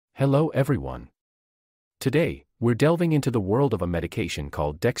Hello everyone. Today, we're delving into the world of a medication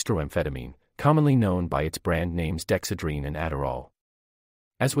called dextroamphetamine, commonly known by its brand names Dexedrine and Adderall.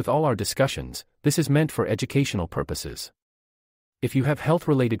 As with all our discussions, this is meant for educational purposes. If you have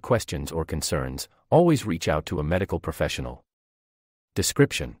health-related questions or concerns, always reach out to a medical professional.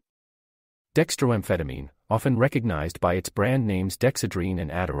 Description: Dextroamphetamine, often recognized by its brand names Dexedrine and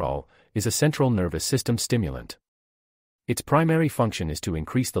Adderall, is a central nervous system stimulant. Its primary function is to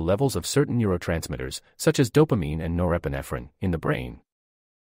increase the levels of certain neurotransmitters, such as dopamine and norepinephrine, in the brain.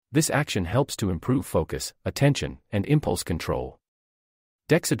 This action helps to improve focus, attention, and impulse control.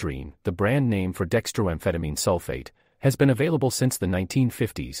 Dexedrine, the brand name for dextroamphetamine sulfate, has been available since the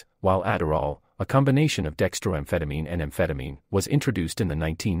 1950s, while Adderall, a combination of dextroamphetamine and amphetamine, was introduced in the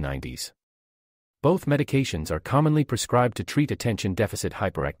 1990s. Both medications are commonly prescribed to treat attention deficit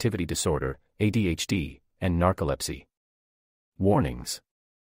hyperactivity disorder, ADHD, and narcolepsy. Warnings: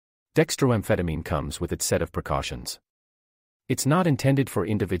 Dextroamphetamine comes with its set of precautions. It's not intended for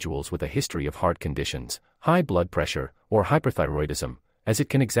individuals with a history of heart conditions, high blood pressure, or hyperthyroidism, as it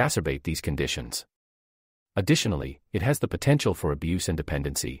can exacerbate these conditions. Additionally, it has the potential for abuse and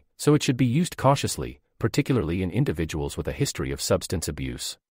dependency, so it should be used cautiously, particularly in individuals with a history of substance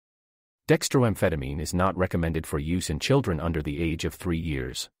abuse. Dextroamphetamine is not recommended for use in children under the age of 3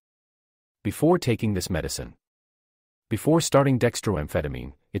 years. Before taking this medicine. Before starting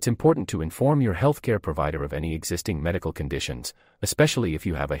dextroamphetamine, it's important to inform your healthcare provider of any existing medical conditions, especially if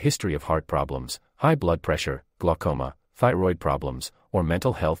you have a history of heart problems, high blood pressure, glaucoma, thyroid problems, or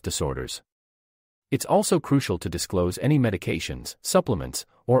mental health disorders. It's also crucial to disclose any medications, supplements,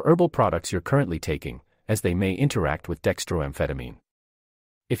 or herbal products you're currently taking, as they may interact with dextroamphetamine.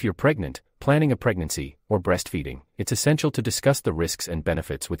 If you're pregnant, planning a pregnancy, or breastfeeding, it's essential to discuss the risks and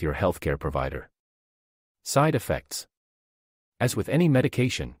benefits with your healthcare provider. Side effects: As with any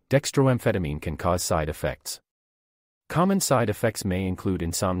medication, dextroamphetamine can cause side effects. Common side effects may include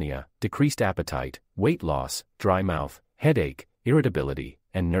insomnia, decreased appetite, weight loss, dry mouth, headache, irritability,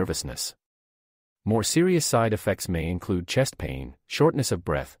 and nervousness. More serious side effects may include chest pain, shortness of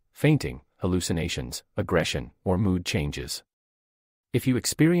breath, fainting, hallucinations, aggression, or mood changes. If you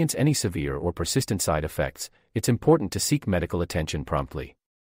experience any severe or persistent side effects, it's important to seek medical attention promptly.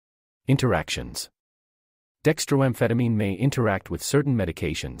 Interactions: Dextroamphetamine may interact with certain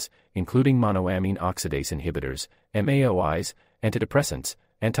medications, including monoamine oxidase inhibitors, MAOIs, antidepressants,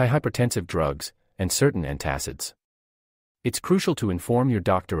 antihypertensive drugs, and certain antacids. It's crucial to inform your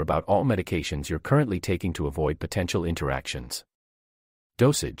doctor about all medications you're currently taking to avoid potential interactions.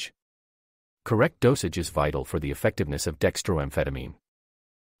 Dosage: Correct dosage is vital for the effectiveness of dextroamphetamine.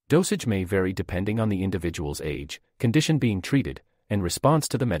 Dosage may vary depending on the individual's age, condition being treated, and response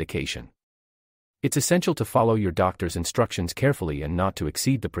to the medication. It's essential to follow your doctor's instructions carefully and not to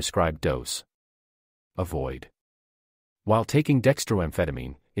exceed the prescribed dose. Avoid: While taking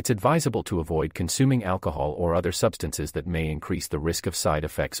dextroamphetamine, it's advisable to avoid consuming alcohol or other substances that may increase the risk of side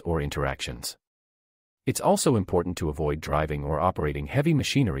effects or interactions. It's also important to avoid driving or operating heavy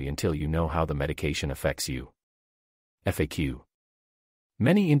machinery until you know how the medication affects you. FAQ: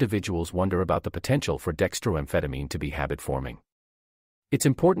 Many individuals wonder about the potential for dextroamphetamine to be habit-forming. It's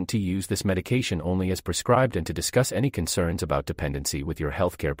important to use this medication only as prescribed and to discuss any concerns about dependency with your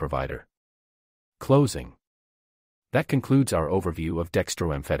healthcare provider. Closing: That concludes our overview of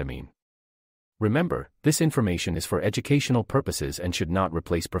dextroamphetamine. Remember, this information is for educational purposes and should not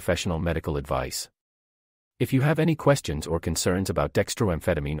replace professional medical advice. If you have any questions or concerns about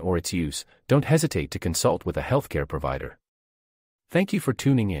dextroamphetamine or its use, don't hesitate to consult with a healthcare provider. Thank you for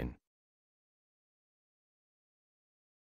tuning in.